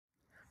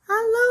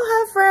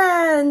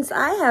friends.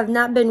 I have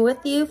not been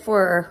with you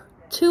for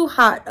too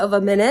hot of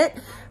a minute,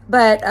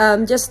 but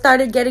just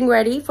started getting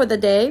ready for the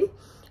day.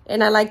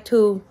 And I like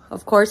to,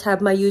 of course,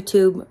 have my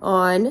YouTube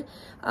on.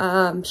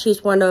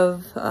 She's one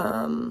of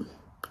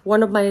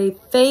my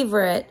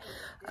favorite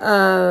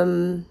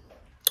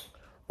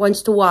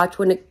ones to watch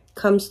when it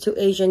comes to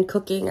Asian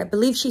cooking. I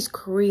believe she's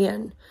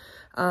Korean,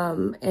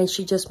 and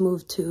she just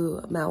moved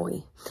to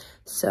Maui.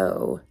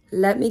 So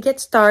let me get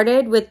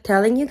started with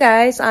telling you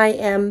guys I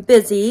am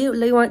busy.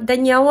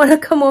 Danielle want to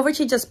come over?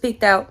 She just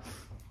peeked out.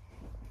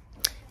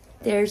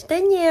 There's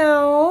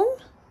Danielle.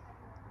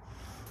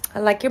 I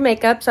like your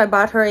makeup, so I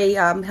bought her a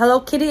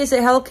Hello Kitty. Is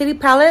it Hello Kitty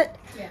palette?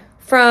 Yeah.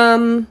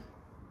 From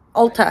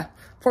Ulta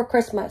for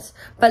Christmas.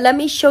 But let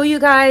me show you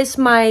guys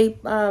my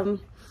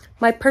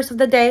my purse of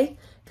the day,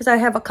 because I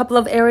have a couple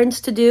of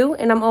errands to do,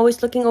 and I'm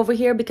always looking over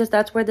here because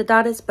that's where the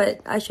dot is, but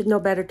I should know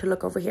better to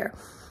look over here.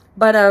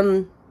 But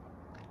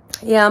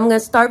yeah, I'm gonna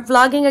start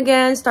vlogging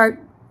again, start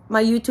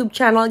my YouTube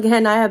channel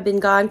again. I have been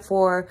gone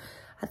for,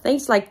 I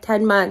think it's like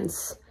 10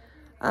 months,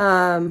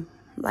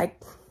 like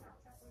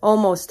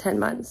almost 10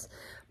 months,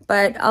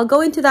 but I'll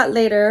go into that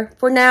later.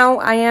 For now,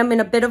 I am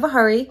in a bit of a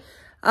hurry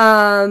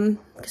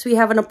because we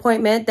have an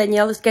appointment.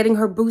 Danielle is getting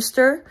her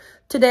booster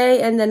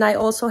today, and then I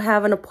also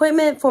have an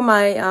appointment for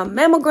my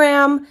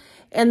mammogram,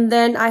 and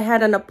then I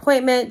had an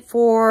appointment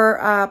for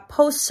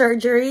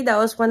post-surgery. That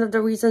was one of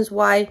the reasons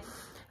why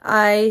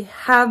I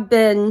have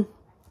been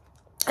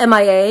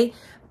MIA,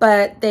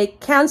 but they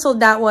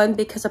canceled that one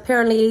because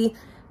apparently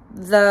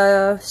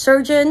the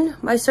surgeon,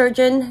 my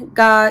surgeon,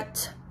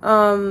 got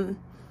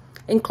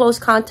in close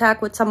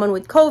contact with someone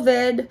with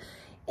COVID,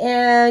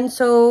 and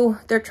so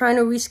they're trying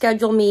to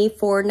reschedule me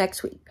for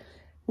next week.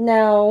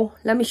 Now,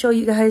 let me show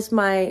you guys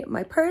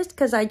my purse,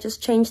 because I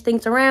just changed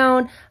things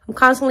around. I'm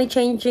constantly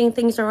changing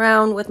things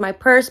around with my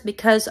purse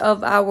because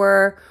of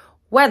our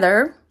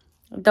weather.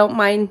 Don't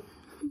mind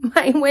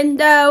my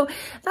window.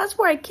 That's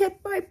where I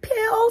keep my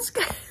pills.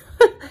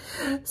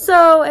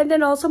 So, and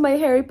then also my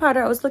Harry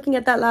Potter. I was looking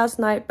at that last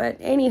night, but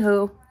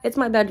anywho, it's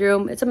my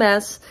bedroom. It's a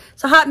mess.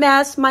 It's a hot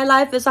mess. My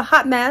life is a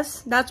hot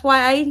mess. That's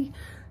why I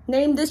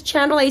named this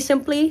channel A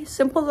Simply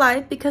Simple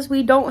Life, because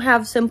we don't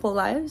have simple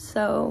lives.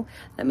 So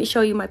let me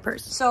show you my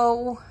purse.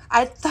 So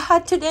I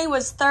thought today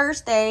was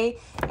Thursday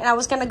and I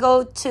was gonna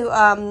go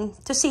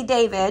to see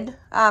David.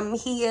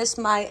 He is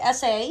my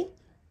SA,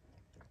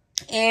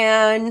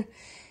 and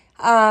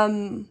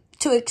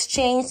to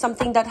exchange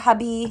something that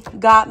hubby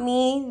got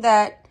me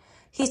that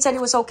he said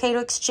it was okay to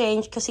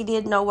exchange because he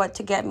didn't know what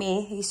to get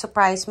me. He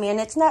surprised me, and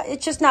it's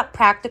just not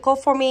practical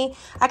for me.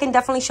 I can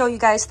definitely show you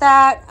guys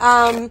that.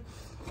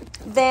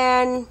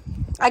 Then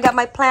I got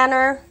my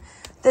planner.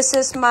 This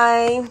is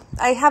I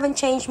haven't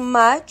changed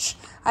much.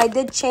 I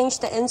did change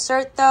the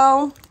insert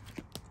though.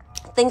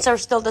 Things are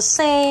still the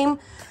same.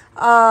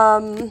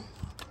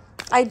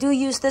 I do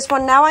use this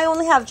one. Now I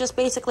only have just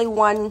basically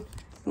one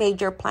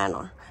major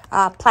planner.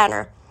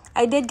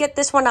 I did get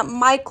this one at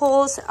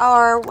Michael's,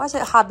 or was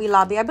it Hobby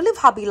Lobby? I believe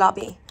Hobby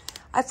Lobby.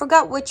 I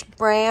forgot which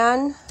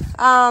brand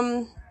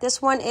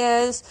this one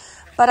is,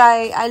 but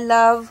I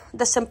love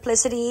the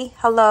simplicity.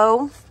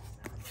 Hello.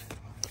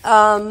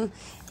 And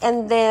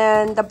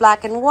then the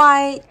black and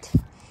white,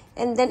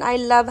 and then I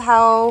love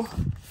how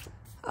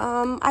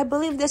I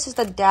believe this is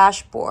the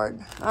dashboard.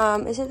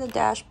 Is it the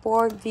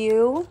dashboard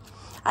view?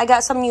 I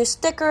got some new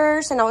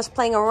stickers and I was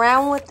playing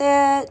around with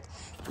it.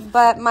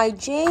 But my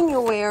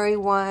January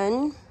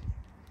one,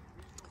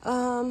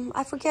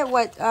 I forget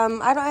what,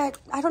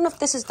 I don't know if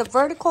this is the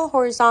vertical,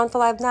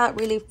 horizontal. I've not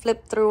really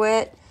flipped through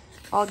it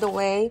all the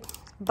way,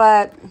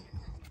 but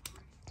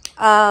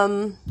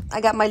I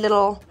got my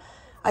little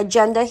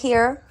agenda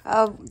here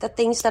of the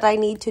things that I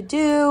need to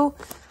do,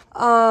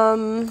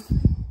 and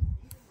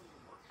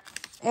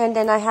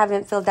then I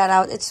haven't filled that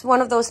out. It's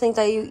one of those things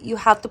that you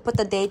have to put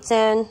the dates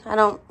in. I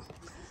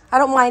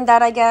don't mind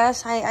that, I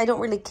guess. I don't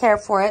really care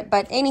for it,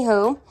 but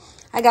anywho,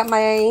 I got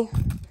my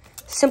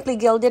Simply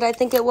Gilded, I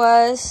think it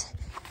was.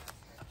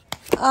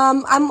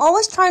 I'm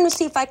always trying to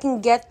see if I can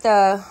get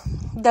the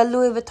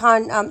Louis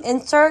Vuitton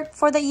insert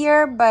for the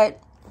year, but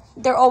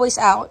they're always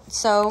out.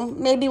 So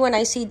maybe when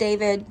I see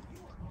David,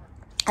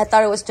 I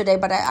thought it was today,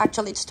 but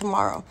actually it's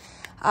tomorrow.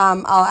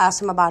 I'll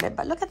ask him about it.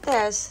 But look at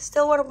this.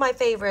 Still one of my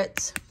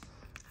favorites.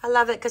 I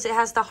love it because it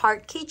has the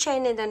heart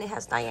keychain, and then it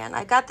has Diane.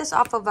 I got this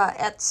off of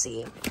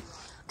Etsy.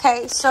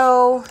 Okay,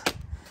 so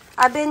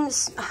I've been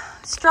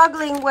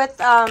struggling with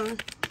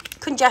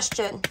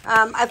congestion.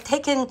 I've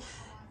taken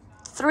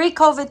 3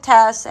 COVID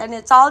tests, and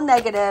it's all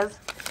negative.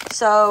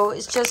 So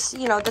it's just,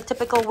 you know, the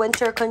typical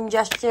winter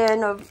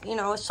congestion of, you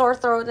know, sore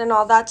throat and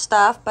all that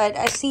stuff. But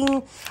I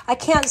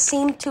can't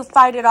seem to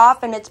fight it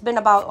off, and it's been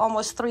about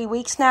almost 3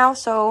 weeks now.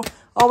 So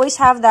always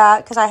have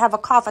that because I have a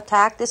cough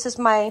attack. This is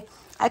I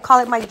call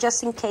it my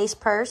just in case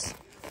purse.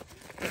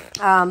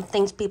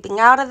 Things peeping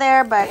out of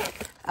there, but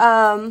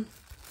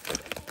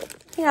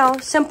you know,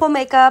 simple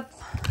makeup,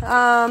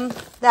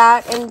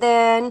 that, and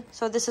then,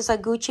 so this is a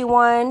Gucci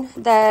one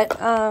that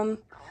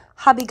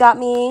hubby got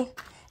me.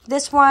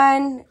 This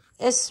one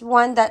is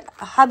one that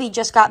hubby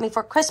just got me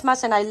for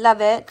Christmas, and I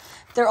love it.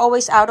 They're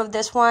always out of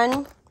this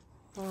one.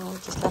 Oh,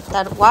 just left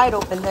that wide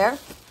open there.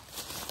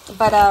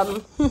 But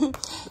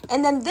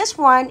and then this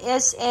one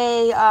is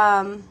a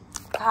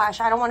gosh,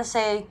 I don't want to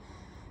say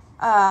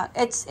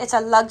it's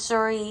a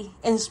luxury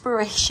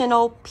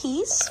inspirational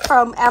piece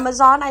from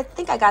Amazon. I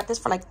think I got this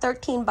for like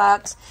 13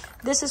 bucks.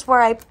 This is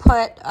where I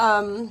put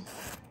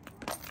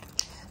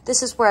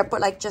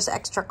like just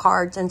extra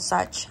cards and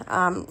such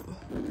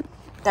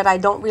that I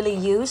don't really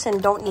use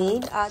and don't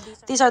need.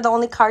 These are the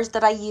only cards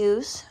that I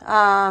use.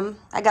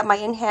 I got my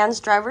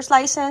enhanced driver's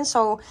license,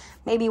 so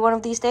maybe one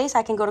of these days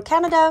I can go to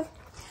Canada.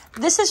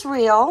 This is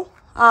real.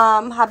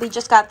 Hubby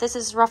just got this.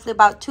 Is roughly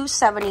about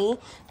 $2.70.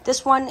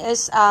 This one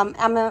is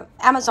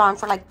Amazon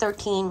for like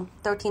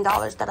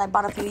 $13 that I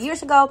bought a few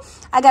years ago.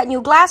 I got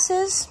new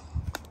glasses.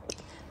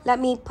 Let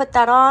me put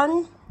that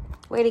on.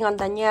 Waiting on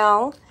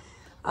Danielle.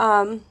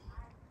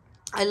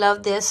 I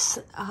love this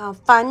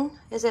fun.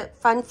 Is it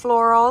fun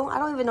floral? I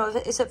don't even know.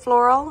 Is it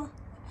floral?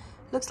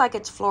 Looks like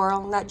it's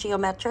floral, not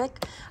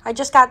geometric. I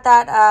just got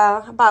that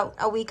about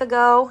a week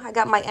ago. I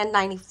got my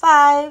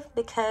N95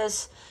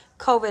 because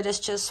COVID is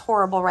just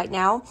horrible right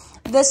now.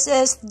 This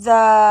is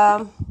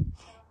the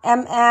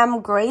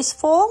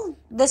Graceful.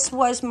 This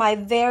was my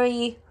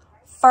very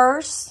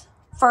first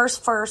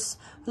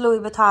Louis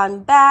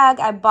Vuitton bag.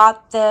 I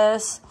bought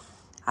this,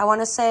 I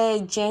want to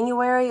say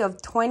January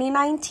of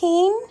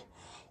 2019.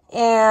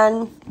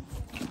 And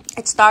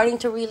it's starting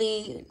to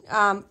really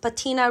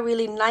patina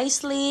really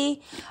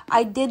nicely.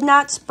 I did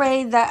not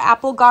spray the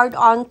Apple Guard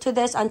onto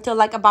this until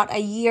like about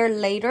a year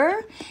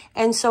later,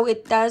 and so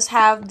it does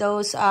have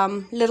those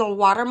little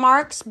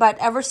watermarks, but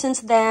ever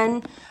since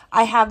then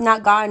I have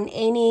not gotten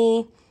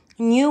any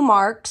new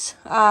marks,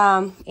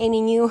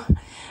 any new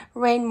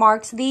rain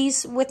marks.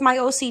 These, with my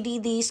OCD,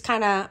 these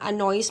kind of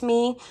annoys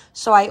me,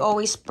 so I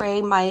always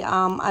spray my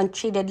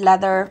untreated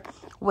leather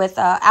with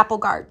Apple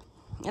Guard.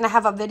 And I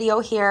have a video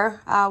here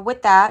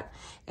with that.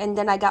 And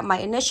then I got my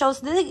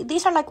initials.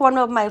 These are like one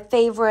of my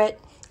favorite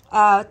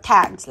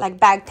tags, like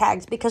bag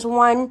tags. Because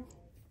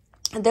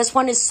this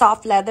one is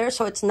soft leather,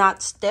 so it's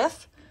not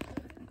stiff.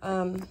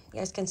 You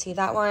guys can see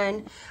that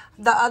one.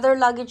 The other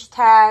luggage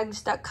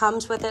tags that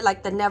comes with it,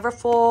 like the Never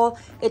Full,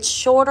 it's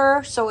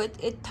shorter, so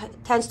it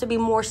tends to be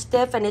more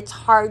stiff. And it's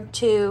hard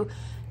to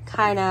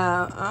kind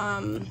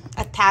of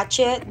attach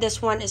it. This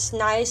one is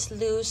nice,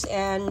 loose,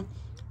 and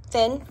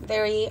thin,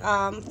 very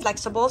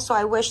flexible. So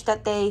I wish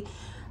that they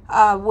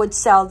would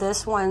sell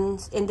this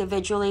ones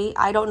individually.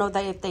 I don't know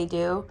that if they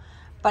do,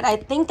 but I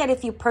think that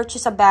if you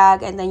purchase a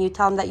bag and then you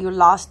tell them that you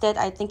lost it,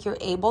 I think you're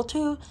able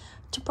to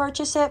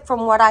purchase it.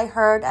 From what I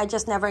heard, I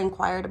just never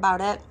inquired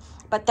about it,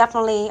 but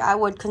definitely I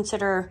would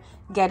consider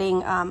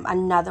getting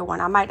another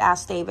one. I might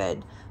ask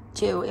David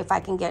too if I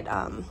can get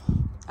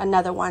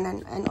another one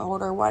and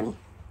order one.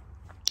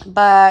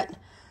 But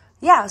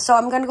yeah, so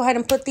I'm gonna go ahead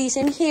and put these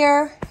in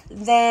here.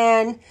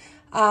 Then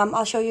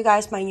I'll show you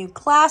guys my new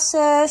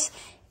glasses,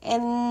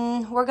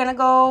 and we're gonna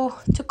go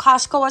to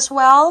Costco as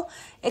well,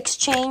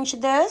 exchange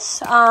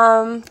this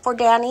for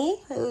Danny.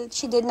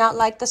 She did not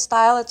like the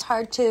style. It's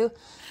hard to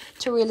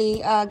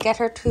really get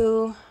her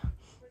to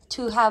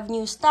have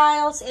new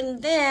styles.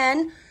 And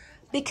then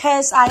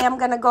because I am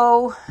gonna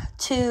go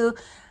to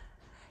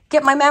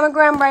get my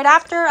mammogram right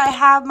after, I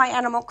have my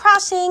Animal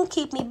Crossing.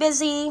 Keep me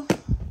busy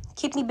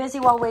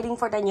while waiting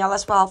for Danielle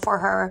as well for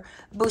her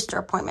booster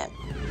appointment.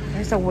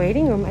 There's a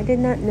waiting room. I did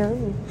not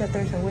know that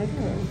there's a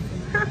waiting room.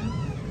 Huh.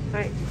 All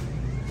right.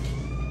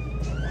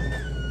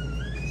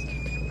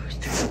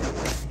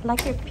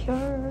 Like your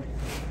pure,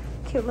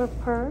 cute little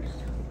purse.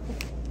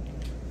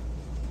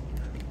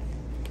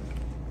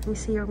 Let me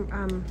see your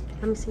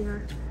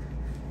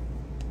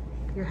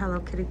your Hello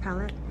Kitty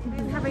palette. I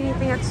didn't have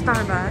anything at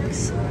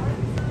Starbucks.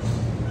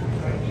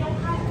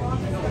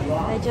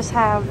 They just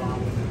have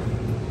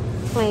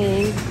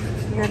plain,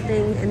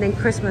 nothing, and then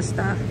Christmas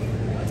stuff.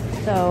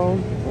 So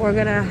we're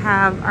gonna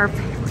have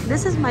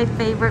this is my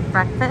favorite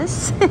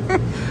breakfast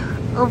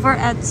over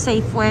at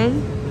Safeway,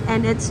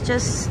 and it's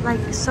just like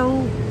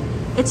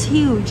it's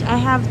huge. I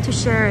have to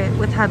share it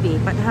with hubby,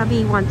 but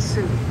hubby wants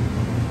soup,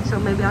 so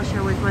maybe I'll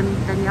share with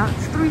Danielle.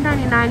 It's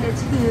 $3.99.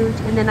 It's huge,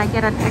 and then I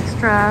get an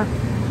extra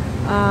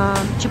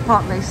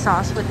chipotle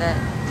sauce with it.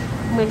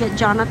 I'm gonna get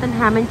Jonathan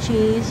ham and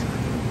cheese,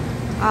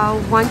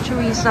 one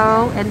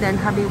chorizo, and then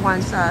hubby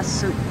wants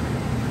soup.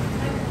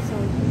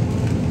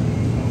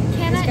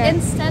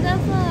 Instead of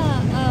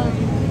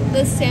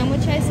the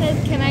sandwich I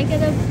said, can I get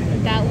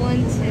that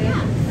one too?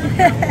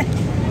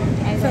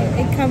 So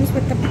it comes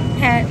with the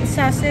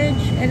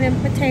sausage, and then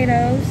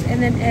potatoes,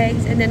 and then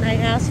eggs, and then I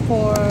asked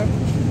for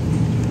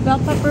bell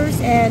peppers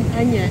and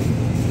onion.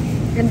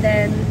 And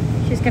then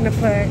she's gonna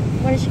put,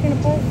 what is she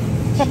gonna put?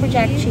 Pepper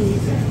jack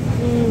cheese.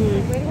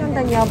 Waiting on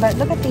Danielle, but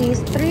look at these,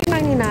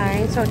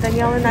 $3.99. So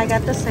Danielle and I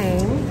got the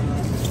same.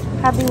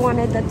 Hubby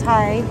wanted the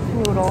Thai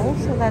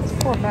noodles, so that's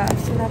 $4,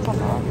 so that's a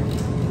lot.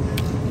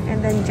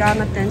 And then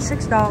Jonathan,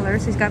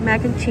 $6. He's got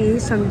mac and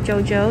cheese, some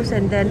JoJo's,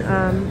 and then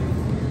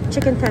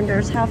chicken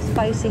tenders, half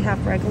spicy,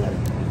 half regular.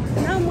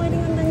 Now I'm waiting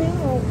on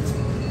Danielle.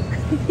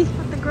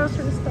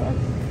 grocery store.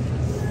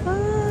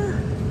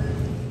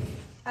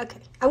 Okay,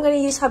 I'm gonna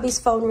use hubby's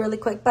phone really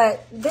quick,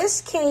 but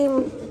this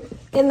came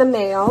in the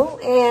mail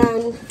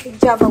and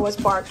Java was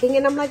barking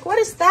and I'm like, what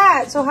is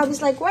that? So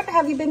hubby's like, what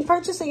have you been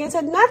purchasing? I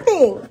said,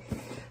 nothing.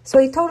 So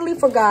he totally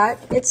forgot.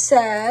 It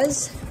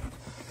says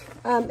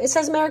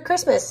Merry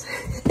Christmas.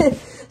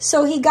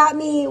 So he got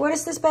me, what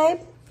is this, babe?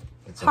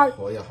 It's a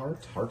Hoya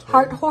heart.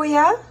 Heart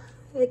Hoya.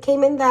 It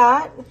came in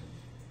that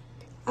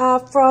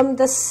from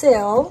the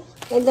Sill.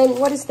 And then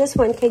what is this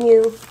one? Can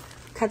you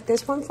cut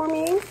this one for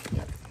me?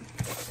 Yeah.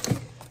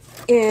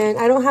 And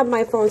I don't have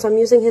my phone, so I'm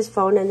using his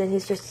phone. And then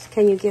he's just,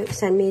 can you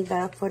send me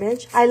the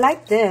footage? I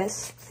like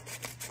this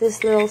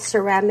little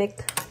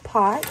ceramic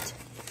pot.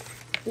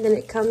 And then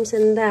it comes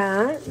in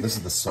that. This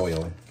is the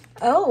soil.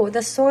 Oh,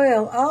 the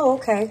soil. Oh,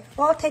 okay.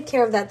 Well, I'll take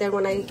care of that then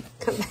when I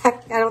come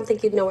back. I don't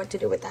think you'd know what to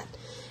do with that.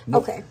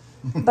 Nope. Okay.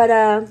 But,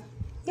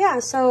 yeah,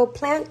 so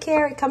plant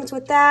care, it comes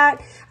with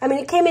that. I mean,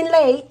 it came in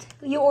late.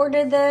 You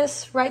ordered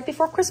this right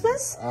before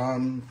Christmas?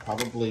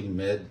 Probably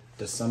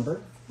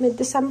mid-December.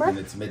 Mid-December? And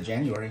it's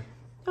mid-January.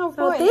 Oh,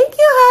 boy. Thank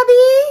you,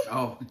 hubby.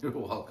 Oh, you're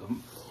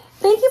welcome.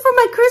 Thank you for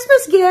my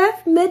Christmas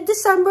gift.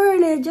 Mid-December,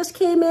 and it just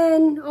came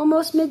in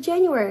almost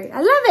mid-January.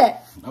 I love it.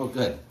 Oh,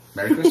 good.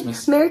 Merry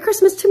Christmas. Merry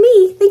Christmas to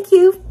me. Thank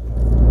you.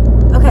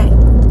 Okay.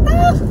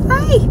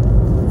 Hi.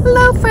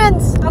 Hello,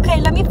 friends.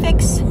 Okay, let me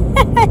fix.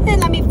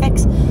 Let me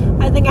fix.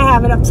 I think I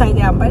have it upside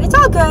down, but it's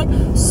all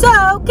good.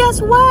 So, guess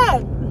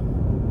what?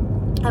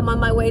 I'm on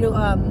my way to,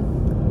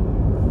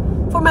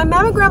 for my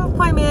mammogram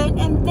appointment,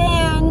 and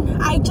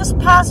then I just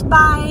passed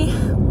by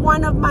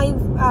one of my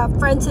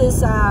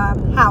friends'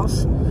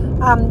 house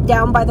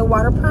down by the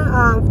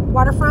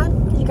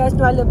waterfront. You guys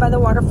know I live by the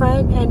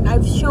waterfront, and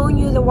I've shown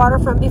you the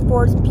waterfront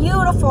before. It's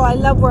beautiful. I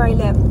love where I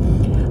live.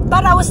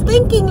 But I was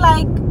thinking,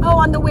 like, oh,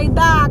 on the way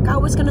back, I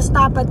was gonna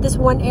stop at this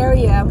one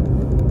area.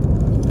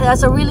 It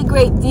has a really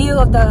great view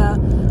of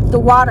the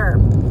water.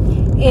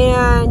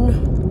 And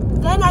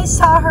then I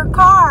saw her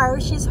car.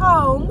 She's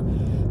home.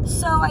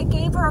 So I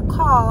gave her a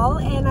call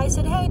and I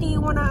said, hey, do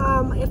you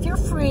wanna, if you're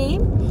free,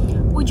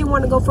 would you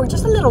wanna go for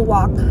just a little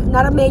walk?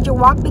 Not a major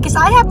walk, because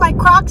I have my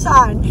Crocs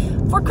on.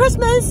 For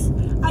Christmas,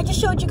 I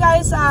just showed you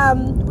guys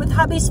with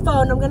hubby's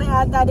phone. I'm gonna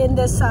add that in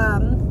this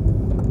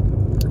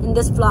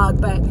vlog,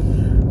 but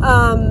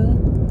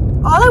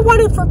all I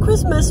wanted for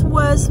Christmas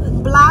was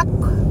black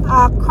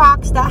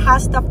Crocs that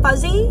has the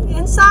fuzzy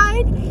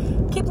inside.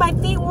 Keep my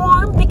feet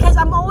warm, because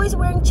I'm always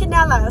wearing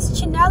chinelas,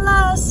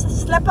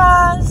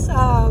 slippers.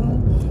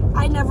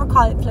 I never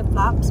call it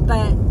flip-flops,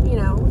 but you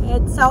know,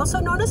 it's also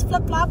known as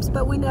flip-flops,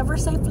 but we never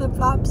say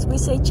flip-flops. We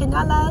say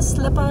chinelas,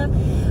 slipper.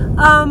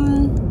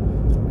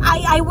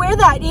 I wear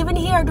that even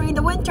here during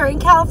the winter. In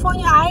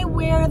California, I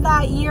wear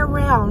that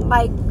year-round,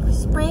 like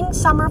spring,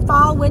 summer,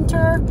 fall,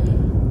 winter,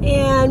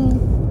 and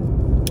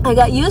I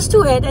got used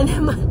to it. And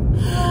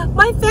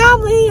my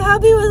family,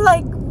 hubby was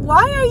like,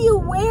 why are you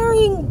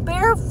wearing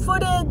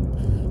barefooted,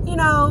 you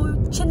know,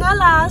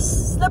 chinelas,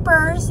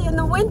 slippers in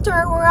the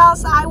winter, or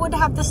else I would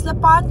have the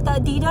slip-on, the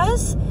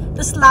Adidas,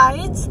 the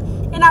slides,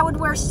 and I would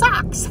wear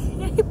socks.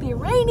 It'd be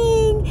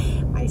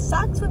raining, my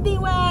socks would be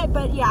wet,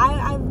 but yeah,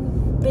 I've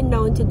been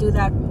known to do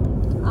that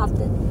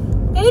often.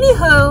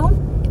 Anywho,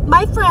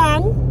 my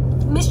friend,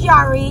 Miss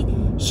Yari,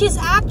 she's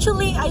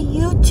actually a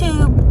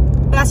YouTube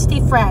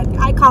bestie friend.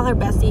 I call her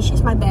bestie,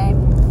 she's my babe.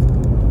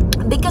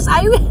 Because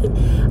I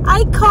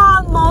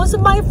call most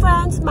of my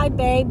friends my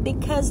babe,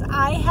 because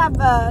I have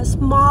a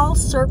small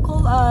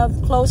circle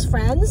of close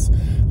friends.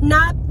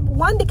 Not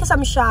one, because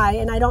I'm shy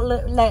and I don't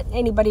let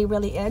anybody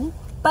really in,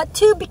 but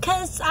two,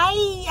 because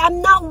I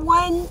am not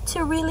one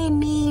to really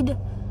need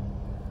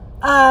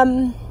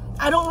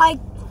I don't like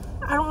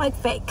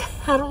fake.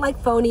 I don't like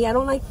phony. I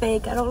don't like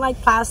fake. I don't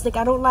like plastic.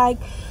 I don't like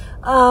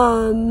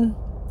I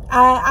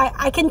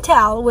can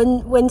tell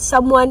when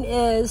someone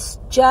is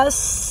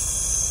just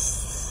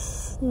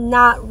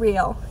not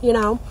real, you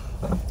know.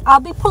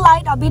 I'll be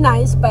polite, I'll be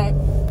nice, but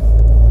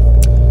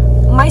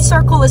my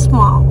circle is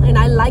small and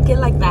I like it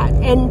like that.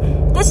 And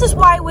this is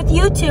why with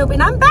YouTube,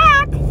 and I'm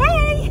back,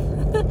 hey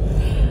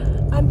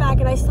I'm back,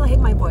 and I still hate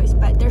my voice,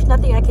 but there's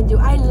nothing I can do.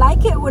 I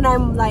like it when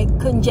I'm like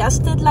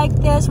congested like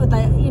this with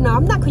a, you know,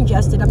 I'm not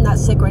congested, I'm not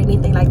sick or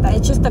anything like that,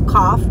 it's just a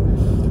cough,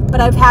 but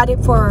I've had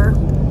it for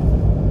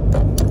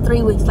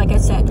 3 weeks, like I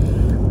said.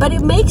 But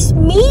it makes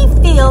me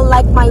feel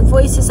like my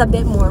voice is a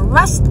bit more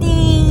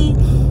rusty,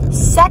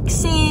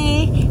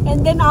 sexy,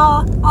 and then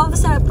all of a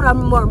sudden I put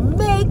on more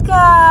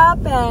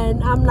makeup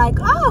and I'm like,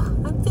 oh,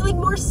 I'm feeling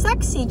more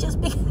sexy just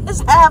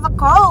because I have a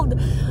cold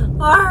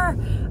or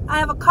I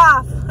have a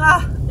cough.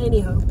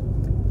 Anywho,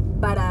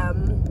 but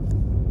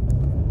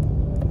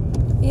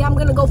yeah, I'm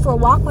gonna go for a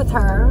walk with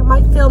her. I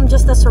might film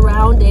just the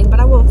surrounding, but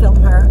I won't film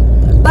her.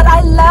 But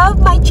I love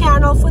my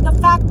channel for the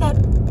fact that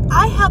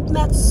I have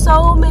met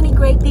so many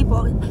great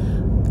people,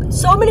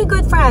 so many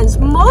good friends.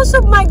 Most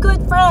of my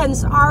good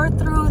friends are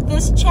through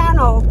this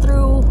channel,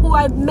 through who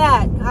I've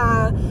met.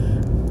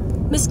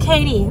 Miss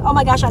Katie, oh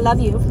my gosh, I love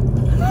you.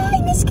 Hi,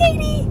 Miss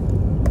Katie.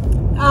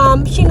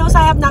 She knows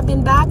I have not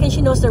been back, and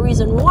she knows the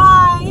reason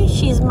why.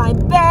 She's my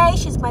bae.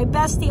 She's my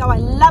bestie. Oh, I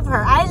love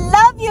her. I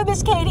love you,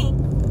 Miss Katie.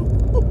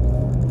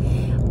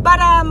 But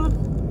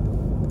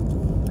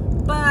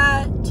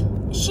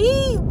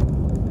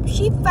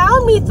she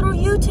found me through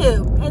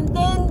YouTube and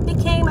then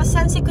became a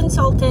Scentsy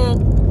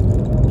consultant.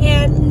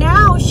 And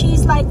now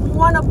she's like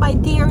one of my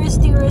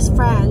dearest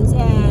friends.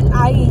 And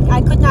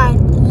I could not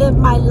live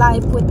my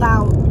life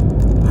without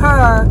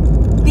her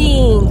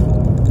being,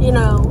 you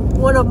know,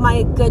 one of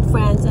my good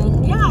friends.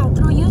 And yeah,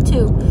 through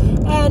YouTube.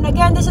 And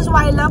again, this is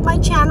why I love my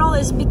channel,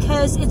 is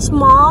because it's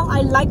small.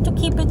 I like to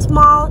keep it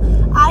small.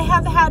 I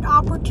have had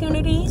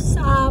opportunities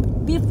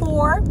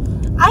before.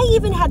 I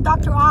even had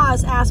Dr.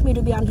 Oz ask me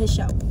to be on his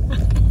show.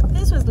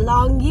 This was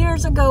long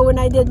years ago when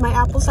I did my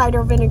apple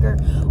cider vinegar,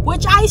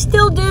 which I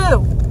still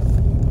do.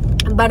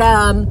 But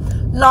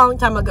long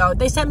time ago.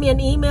 They sent me an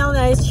email and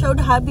I showed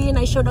hubby and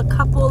I showed a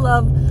couple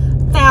of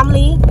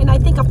family and I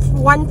think of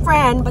one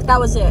friend, but that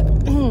was it.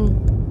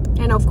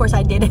 And of course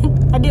I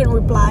didn't. I didn't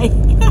reply.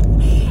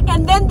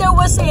 And then there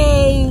was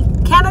a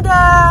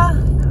Canada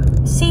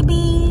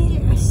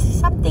CB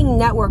something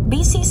network,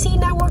 BCC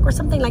network or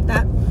something like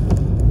that,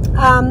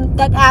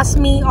 that asked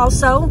me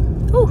also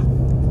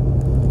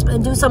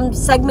do some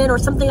segment or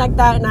something like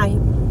that, and I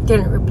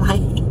didn't reply.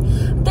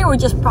 They were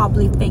just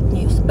probably fake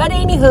news. But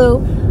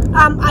anywho,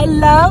 I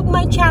love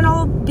my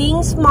channel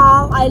being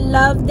small. I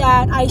love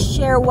that I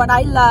share what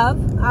I love.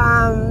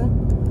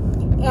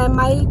 And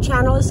my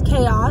channel is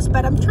chaos,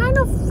 but I'm trying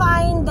to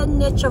find the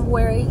niche of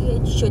where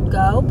it should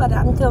go. But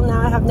until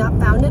now, I have not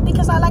found it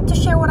because I like to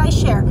share what I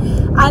share.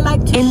 I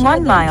like to in share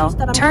 1 mile,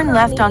 turn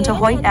left onto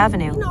Hoyt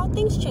Avenue. You know,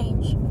 things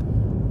change.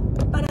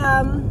 But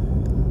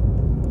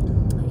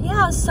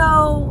yeah,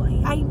 so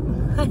I'm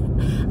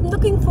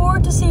looking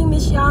forward to seeing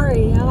Miss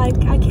Yari.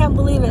 I can't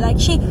believe it. Like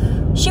she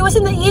was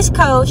in the East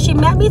Coast. She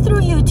met me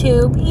through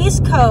YouTube,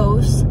 East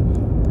Coast,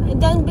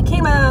 and then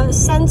became a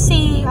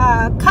Scentsy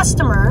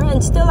customer,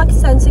 and still a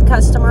Scentsy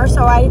customer.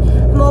 So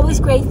I'm always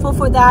grateful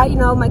for that. You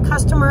know, my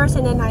customers,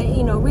 and then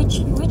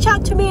reach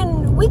out to me,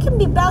 and we can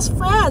be best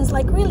friends.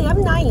 Like really,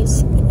 I'm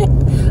nice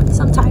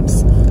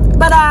sometimes.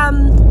 But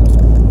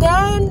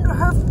then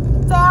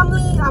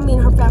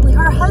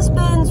her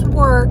husband's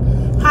work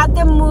had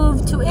them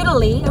move to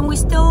Italy, and we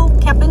still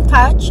kept in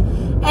touch.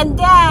 And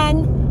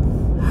then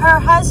her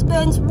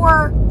husband's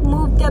work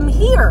moved them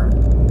here,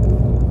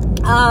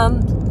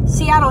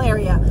 Seattle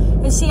area.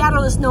 And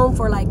Seattle is known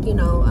for, like, you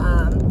know,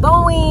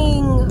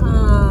 Boeing,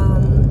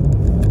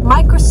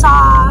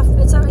 Microsoft.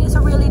 It's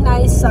a really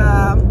nice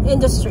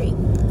industry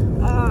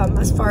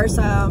as far as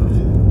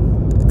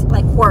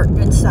like work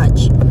and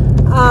such.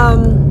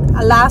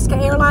 Alaska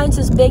Airlines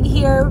is big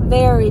here,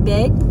 very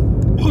big.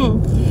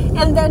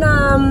 And then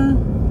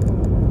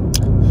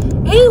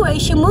anyway,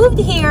 she moved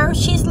here.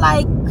 She's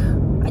like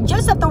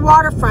just at the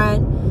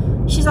waterfront.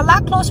 She's a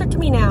lot closer to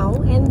me now,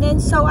 and then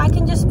so I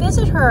can just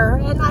visit her.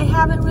 And I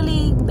haven't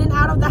really been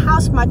out of the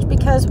house much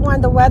because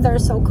one, the weather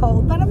is so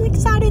cold, but I'm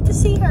excited to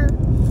see her.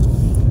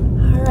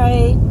 All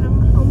right,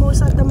 I'm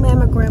almost at the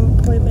mammogram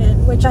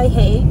appointment, which I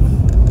hate,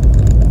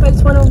 but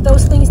it's one of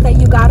those things that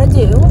you gotta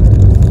do,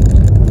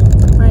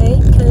 right?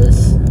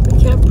 Because we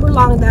can't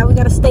prolong that. We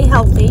gotta stay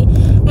healthy,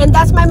 and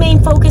that's my main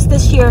focus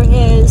this year,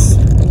 is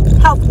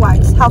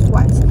health-wise.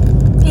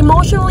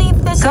 Emotionally,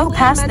 physically, go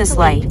past this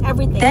light,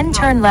 everything. then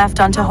turn left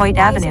onto Hoyt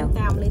Avenue.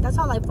 Family. That's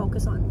all I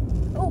focus on.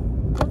 Oh,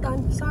 hold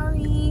on.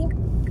 Sorry.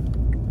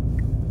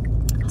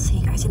 I'll see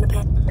you guys in a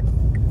bit.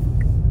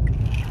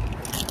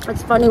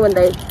 It's funny when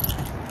they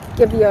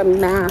give you a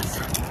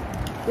mask,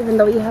 even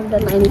though you have the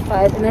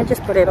 95, and I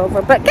just put it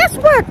over. But guess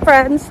what,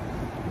 friends?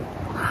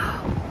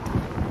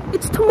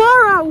 It's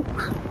tomorrow.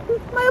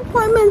 My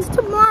appointment's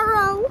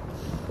tomorrow.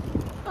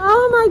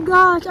 Oh my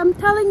gosh, I'm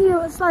telling you,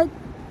 it's like,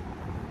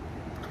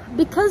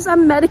 because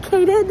I'm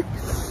medicated,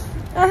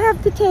 I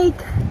have to take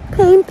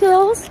pain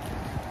pills.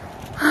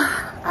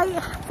 I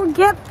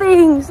forget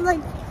things.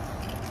 Like,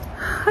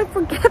 I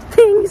forget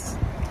things.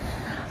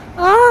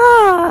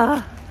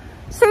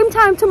 Same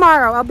time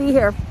tomorrow, I'll be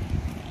here.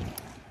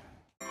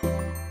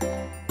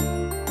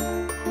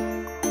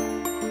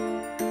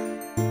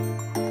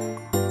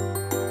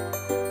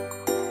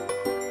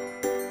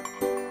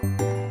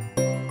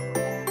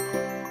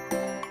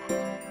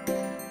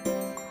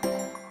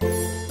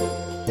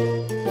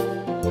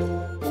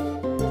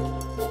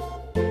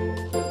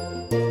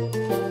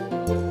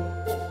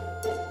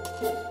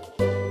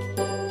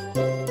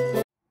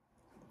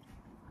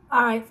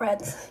 All right,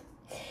 friends.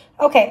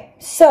 Okay,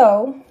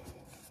 so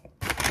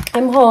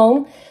I'm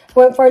home.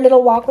 Went for a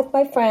little walk with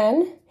my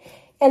friend.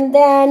 And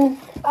then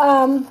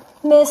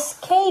Miss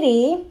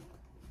Katie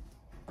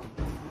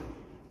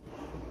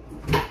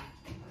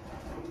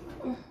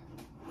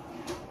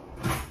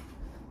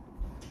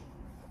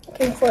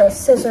came for a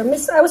scissor.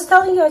 I was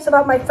telling you guys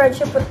about my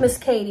friendship with Miss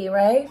Katie,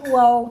 right?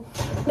 Well,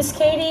 Miss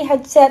Katie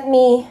had sent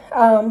me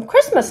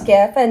Christmas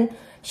gift, and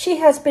she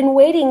has been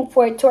waiting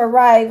for it to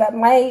arrive at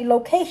my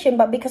location,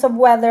 but because of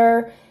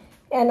weather,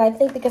 and I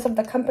think because of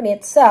the company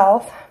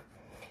itself,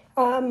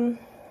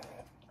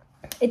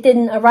 it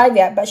didn't arrive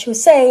yet, but she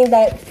was saying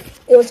that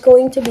it was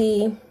going to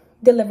be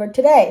delivered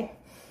today.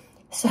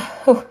 So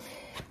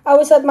I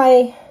was at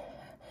my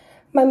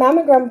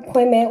mammogram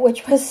appointment,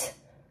 which was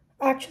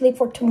actually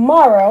for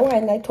tomorrow,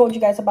 and I told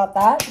you guys about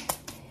that.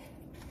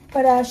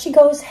 But she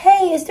goes,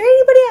 hey, is there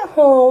anybody at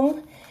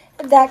home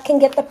that can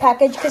get the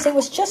package? Because it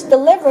was just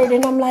delivered.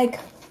 And I'm like,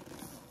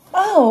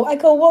 oh, I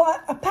go, well,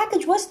 a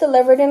package was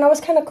delivered, and I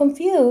was kind of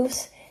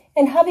confused.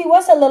 And hubby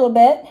was a little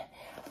bit,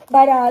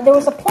 but there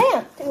was a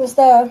plant. It was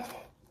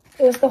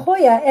the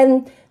Hoya.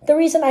 And the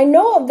reason I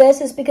know of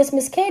this is because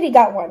Miss Katie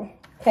got one,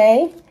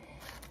 okay?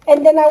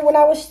 And then when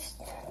I was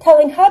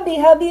telling hubby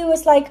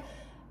was like,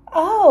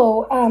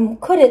 oh,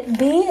 could it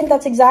be? And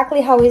that's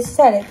exactly how he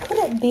said it. Could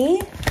it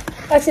be?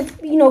 As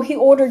if, you know, he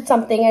ordered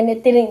something and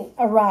it didn't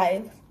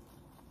arrive.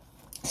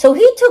 So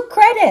he took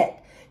credit.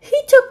 He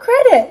took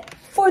credit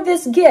for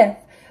this gift.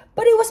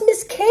 But it was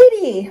Miss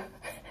Katie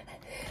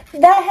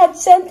that had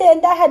sent it,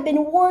 and that had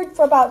been word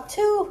for about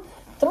 2-3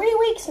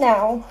 weeks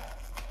now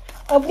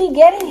of me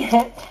getting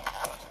it.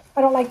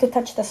 I don't like to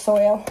touch the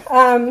soil.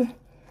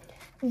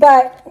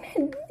 But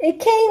it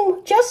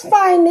came just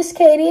fine, Miss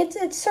Katie.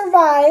 It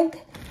survived.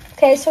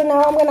 Okay, so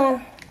now I'm going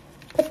to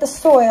put the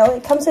soil.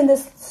 It comes in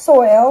this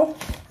soil.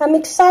 I'm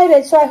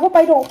excited, so I hope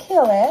I don't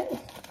kill it.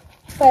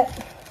 But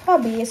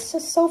hubby, it's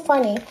just so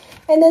funny.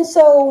 And then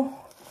so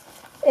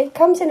it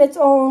comes in its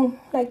own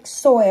like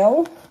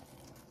soil.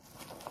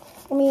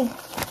 Let me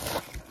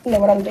know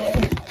what I'm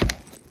doing.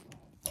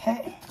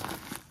 Okay.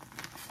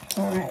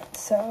 All right,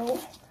 so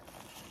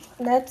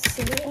let's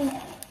see.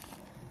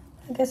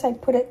 I guess I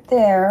put it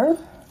there.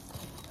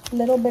 A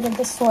little bit of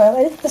the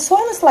soil. The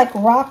soil is like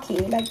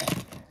rocky,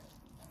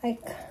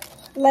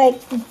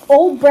 like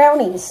old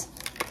brownies.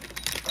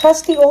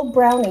 Crusty old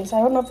brownies.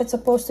 I don't know if it's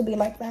supposed to be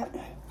like that.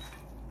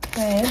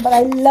 Okay, but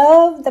I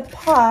love the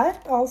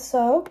pot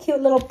also.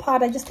 Cute little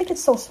pot. I just think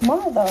it's so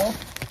small though.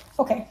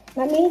 Okay,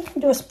 let me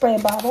do a spray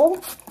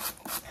bottle.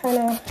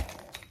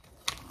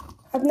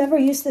 I've never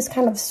used this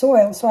kind of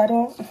soil, so I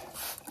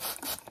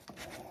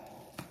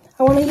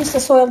want to use the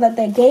soil that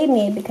they gave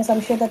me because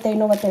I'm sure that they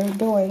know what they're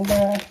doing.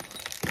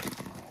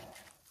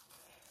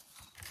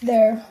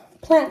 Their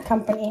plant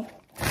company.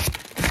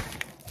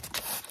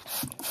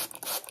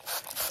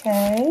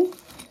 Okay.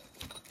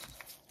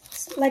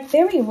 It's like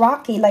very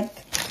rocky, like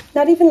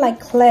not even like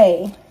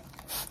clay.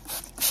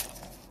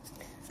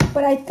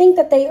 But I think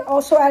that they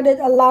also added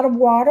a lot of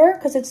water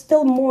because it's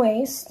still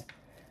moist.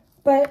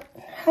 But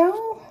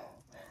how?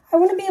 I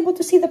want to be able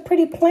to see the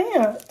pretty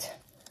plant.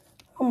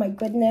 Oh my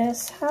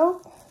goodness.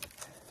 How?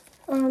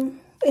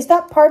 Is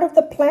that part of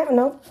the plant?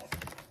 No,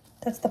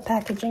 that's the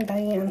packaging,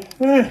 Diane.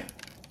 I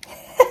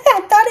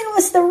thought it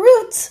was the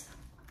roots.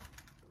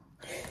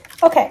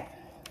 Okay,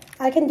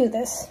 I can do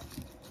this.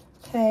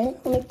 Okay,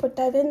 let me put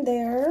that in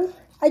there.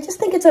 I just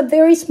think it's a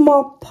very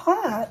small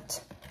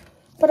pot,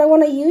 but I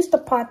want to use the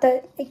pot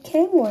that it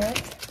came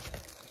with.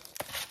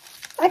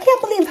 I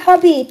can't believe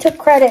hubby took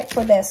credit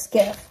for this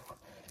gift.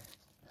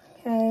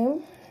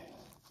 Okay.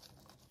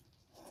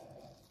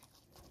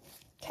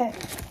 Okay.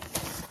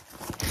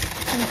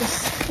 I'll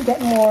just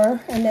get more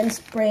and then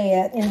spray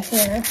it in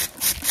here.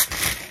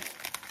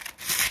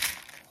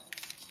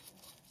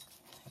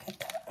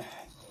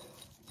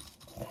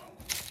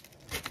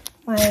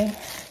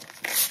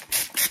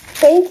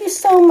 Thank you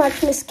so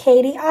much, Miss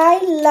Katie. I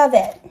love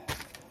it.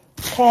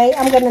 Okay,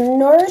 I'm going to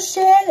nourish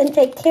it and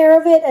take care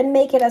of it and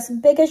make it as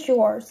big as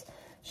yours.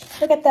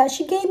 Look at that.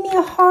 She gave me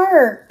a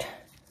heart.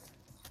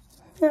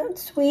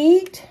 That's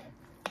sweet.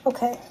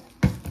 Okay.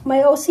 My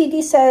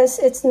OCD says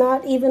it's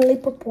not evenly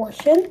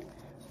proportioned.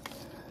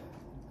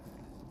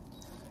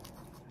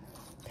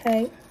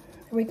 Okay, here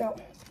we go.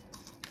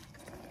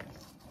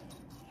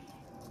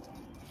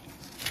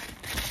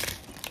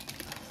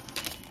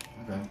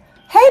 Okay.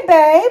 Hey,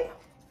 babe.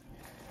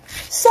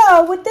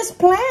 So, with this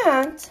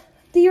plant,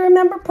 do you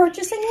remember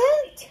purchasing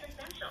it?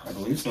 I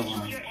believe so.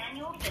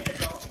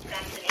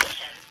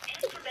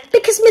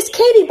 Because Miss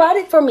Katie bought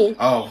it for me.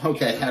 Oh,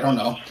 okay. I don't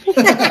know.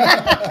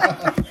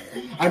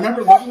 I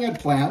remember looking at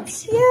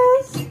plants.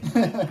 Yes.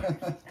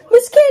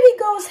 Miss Katie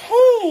goes,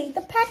 hey,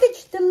 the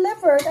package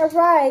delivered,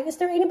 arrived. Is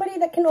there anybody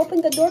that can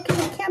open the door?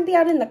 Because it can't be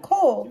out in the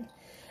cold.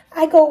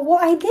 I go, well,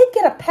 I did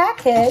get a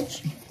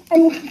package.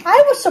 And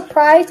I was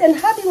surprised, and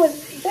hubby was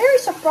very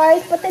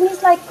surprised. But then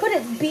he's like, could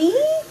it be?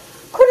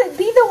 Could it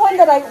be the one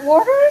that I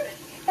ordered?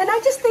 And I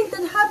just think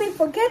that hubby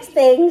forgets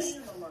things.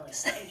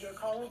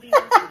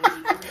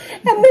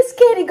 And Miss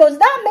Katie goes,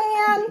 that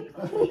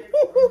man.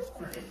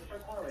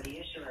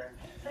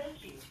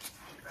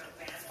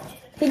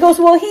 He goes,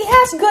 well, he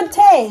has good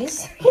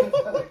taste.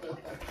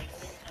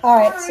 All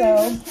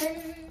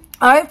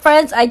right,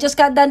 friends, I just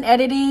got done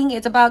editing.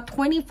 It's about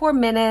 24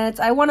 minutes.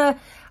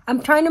 I'm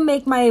trying to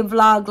make my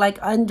vlog like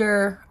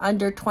under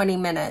 20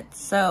 minutes.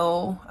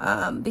 So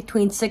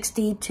between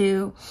 60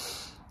 to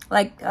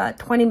like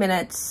 20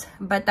 minutes,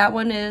 but that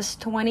one is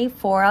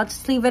 24. I'll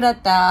just leave it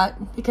at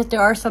that because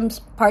there are some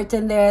parts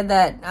in there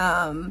that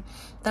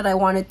that I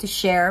wanted to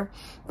share.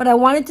 But I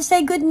wanted to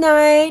say good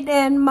night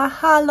and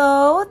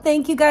mahalo.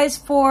 Thank you guys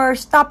for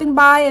stopping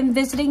by and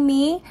visiting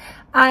me.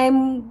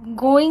 I'm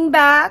going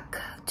back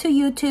to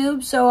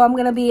YouTube, so I'm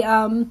gonna be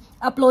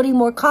uploading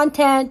more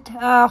content,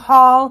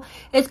 haul.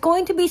 It's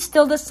going to be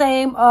still the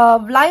same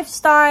of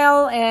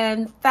lifestyle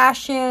and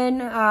fashion,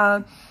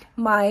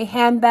 my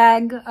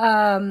handbag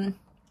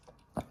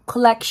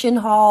collection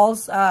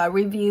hauls,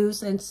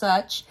 reviews and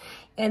such,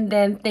 and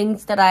then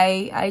things that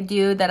I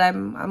do that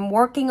I'm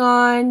working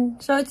on.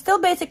 So it's still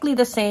basically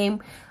the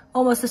same,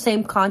 almost the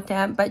same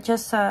content, but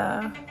just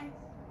a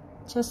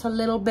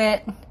little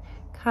bit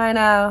kind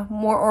of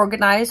more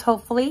organized,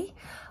 hopefully.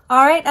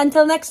 All right,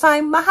 until next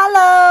time,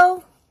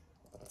 mahalo.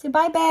 Say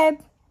bye, babe.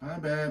 Bye,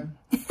 babe.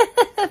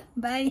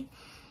 Bye.